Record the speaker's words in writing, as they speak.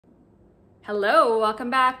Hello, welcome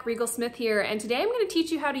back. Rigel Smith here, and today I'm going to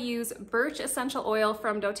teach you how to use Birch Essential Oil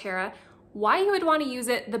from doTERRA, why you would want to use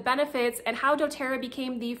it, the benefits, and how doTERRA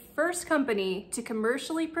became the first company to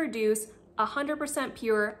commercially produce 100%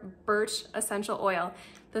 pure Birch Essential Oil.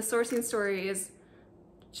 The sourcing story is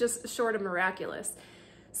just short of miraculous.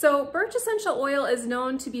 So Birch Essential Oil is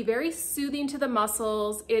known to be very soothing to the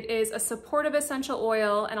muscles. It is a supportive essential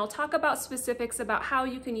oil, and I'll talk about specifics about how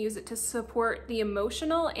you can use it to support the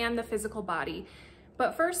emotional and the physical body.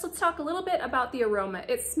 But first, let's talk a little bit about the aroma.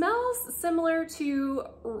 It smells similar to,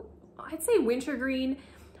 I'd say, wintergreen,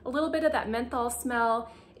 a little bit of that menthol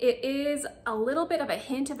smell. It is a little bit of a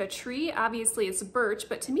hint of a tree. Obviously it's birch,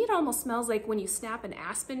 but to me it almost smells like when you snap an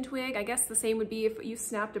aspen twig. I guess the same would be if you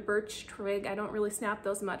snapped a birch twig. I don't really snap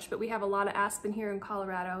those much, but we have a lot of aspen here in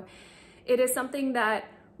Colorado. It is something that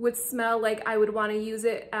would smell like I would want to use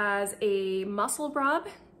it as a muscle rub,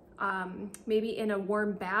 maybe in a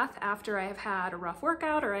warm bath after I have had a rough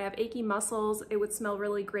workout or I have achy muscles. It would smell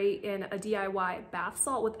really great in a DIY bath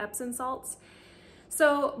salt with Epsom salts.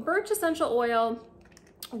 So Birch Essential Oil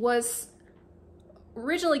was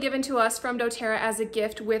originally given to us from doTERRA as a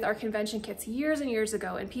gift with our convention kits years and years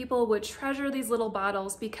ago, and people would treasure these little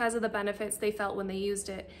bottles because of the benefits they felt when they used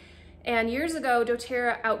it. And years ago,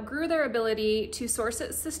 doTERRA outgrew their ability to source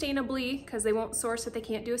it sustainably, because they won't source it, they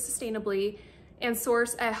can't do it sustainably, and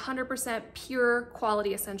source 100% pure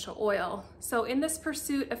quality essential oil. So in this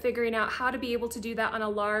pursuit of figuring out how to be able to do that on a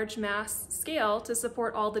large mass scale to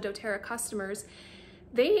support all the doTERRA customers,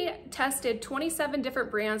 they tested 27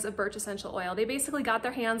 different brands of Birch Essential Oil. They basically got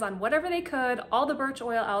their hands on whatever they could, all the birch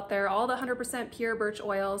oil out there, all the 100% pure birch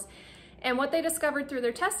oils. And what they discovered through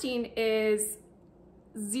their testing is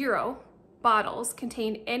 0 bottles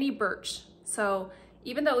contained any birch. So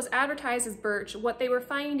even though it was advertised as birch, what they were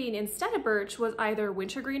finding instead of birch was either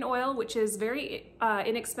wintergreen oil, which is very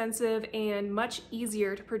inexpensive and much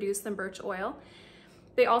easier to produce than birch oil.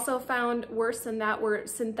 They also found, worse than that, were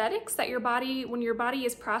synthetics that when your body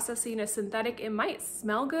is processing a synthetic, it might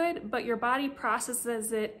smell good, but your body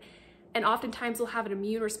processes it and oftentimes will have an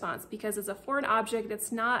immune response because it's a foreign object.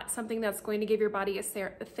 It's not something that's going to give your body a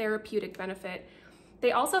therapeutic benefit.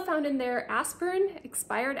 They also found in there aspirin,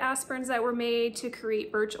 expired aspirins that were made to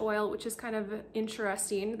create birch oil, which is kind of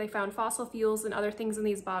interesting. They found fossil fuels and other things in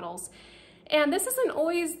these bottles. And this isn't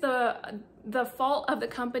always the fault of the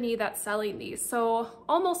company that's selling these. So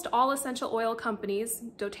almost all essential oil companies,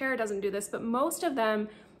 doTERRA doesn't do this, but most of them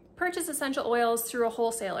purchase essential oils through a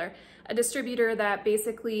wholesaler, a distributor that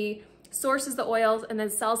basically sources the oils and then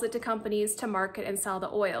sells it to companies to market and sell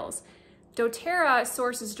the oils. doTERRA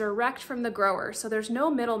sources direct from the grower, so there's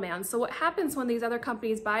no middleman. So what happens when these other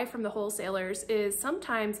companies buy from the wholesalers is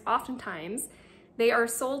oftentimes, they are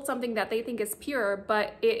sold something that they think is pure,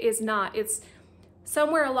 but it is not. It's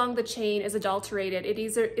somewhere along the chain is adulterated. It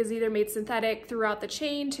is either made synthetic throughout the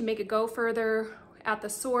chain to make it go further at the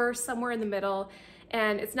source, somewhere in the middle.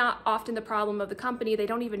 And it's not often the problem of the company. They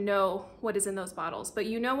don't even know what is in those bottles. But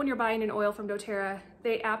you know when you're buying an oil from doTERRA,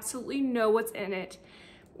 they absolutely know what's in it.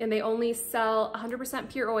 And they only sell 100%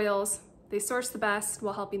 pure oils. They source the best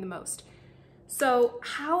while helping the most. So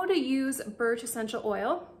how to use Birch Essential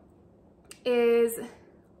Oil is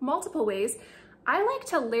multiple ways. I like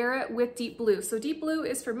to layer it with Deep Blue. So Deep Blue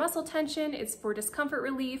is for muscle tension, it's for discomfort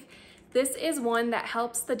relief. This is one that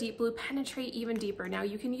helps the Deep Blue penetrate even deeper. Now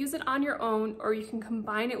you can use it on your own, or you can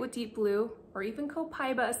combine it with Deep Blue or even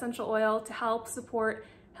copaiba essential oil to help support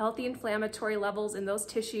healthy inflammatory levels in those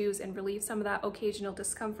tissues and relieve some of that occasional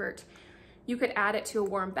discomfort. You could add it to a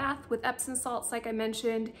warm bath with Epsom salts like I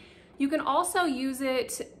mentioned. You can also use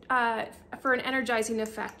it for an energizing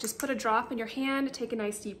effect. Just put a drop in your hand, take a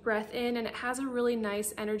nice deep breath in, and it has a really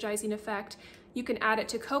nice energizing effect. You can add it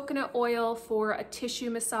to coconut oil for a tissue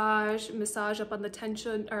massage up on the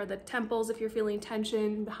tension or the temples if you're feeling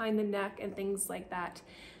tension behind the neck and things like that.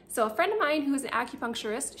 So a friend of mine who is an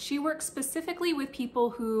acupuncturist, she works specifically with people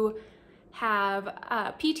who have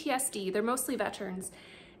PTSD. They're mostly veterans.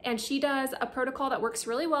 And she does a protocol that works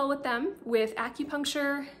really well with them with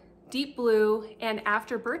acupuncture, Deep Blue, and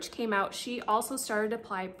after birch came out, she also started to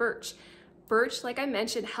apply birch. Birch, like I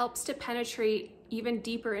mentioned, helps to penetrate even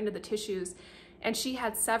deeper into the tissues. And she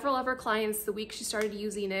had several of her clients the week she started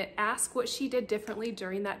using it ask what she did differently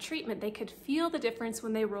during that treatment. They could feel the difference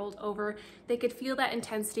when they rolled over. They could feel that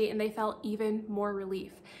intensity and they felt even more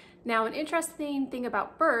relief. Now, an interesting thing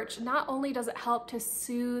about birch, not only does it help to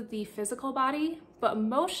soothe the physical body, but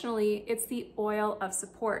emotionally, it's the oil of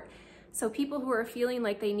support. So people who are feeling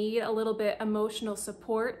like they need a little bit emotional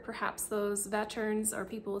support, perhaps those veterans or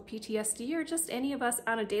people with PTSD or just any of us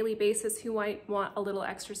on a daily basis who might want a little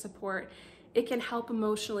extra support, it can help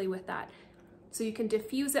emotionally with that. So you can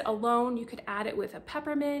diffuse it alone. You could add it with a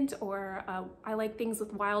peppermint, or I like things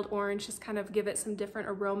with wild orange, just kind of give it some different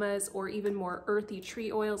aromas, or even more earthy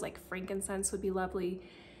tree oils like frankincense would be lovely,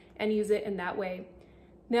 and use it in that way.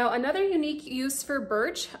 Now, another unique use for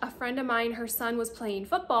birch, a friend of mine, her son was playing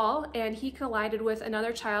football and he collided with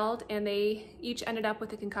another child and they each ended up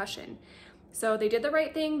with a concussion. So they did the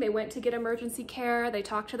right thing. They went to get emergency care. They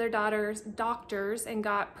talked to their doctors and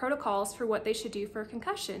got protocols for what they should do for a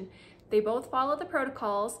concussion. They both followed the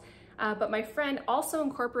protocols, but my friend also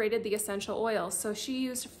incorporated the essential oils. So she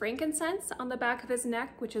used frankincense on the back of his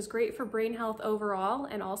neck, which is great for brain health overall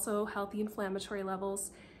and also healthy inflammatory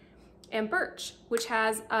levels. And birch, which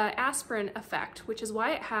has an aspirin effect, which is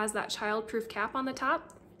why it has that child-proof cap on the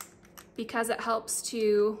top, because it helps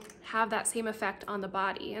to have that same effect on the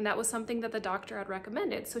body. And that was something that the doctor had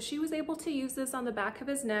recommended. So she was able to use this on the back of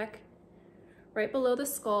his neck, right below the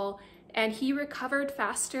skull, and he recovered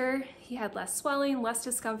faster. He had less swelling, less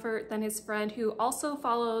discomfort than his friend who also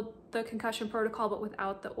followed the concussion protocol but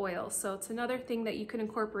without the oil. So it's another thing that you can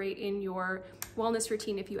incorporate in your wellness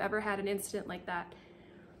routine if you ever had an incident like that.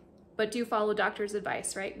 But do follow doctor's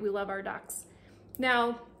advice, right? We love our docs.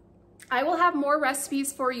 Now, I will have more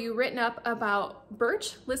recipes for you written up about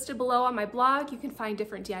birch listed below on my blog. You can find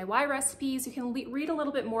different DIY recipes. You can read a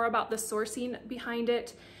little bit more about the sourcing behind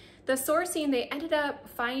it. The sourcing, they ended up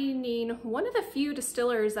finding one of the few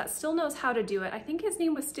distillers that still knows how to do it. I think his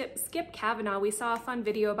name was Skip Kavanaugh. We saw a fun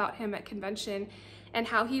video about him at convention and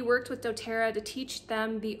how he worked with doTERRA to teach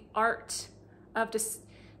them the art of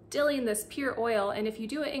distilling this pure oil. And if you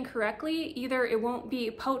do it incorrectly, either it won't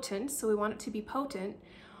be potent, so we want it to be potent,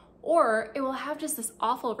 or it will have just this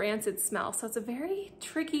awful rancid smell. So it's a very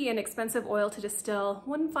tricky and expensive oil to distill.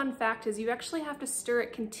 One fun fact is you actually have to stir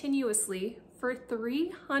it continuously for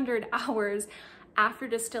 300 hours after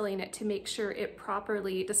distilling it to make sure it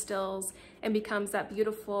properly distills and becomes that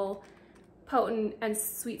beautiful, potent, and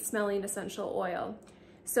sweet smelling essential oil.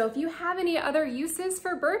 So if you have any other uses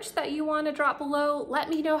for birch that you want to drop below, let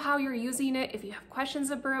me know how you're using it. If you have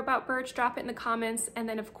questions about birch, drop it in the comments. And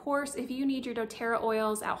then of course, if you need your doTERRA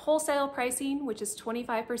oils at wholesale pricing, which is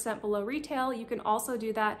 25% below retail, you can also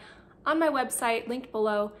do that on my website, linked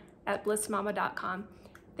below at blissmama.com.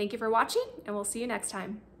 Thank you for watching, and we'll see you next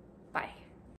time. Bye.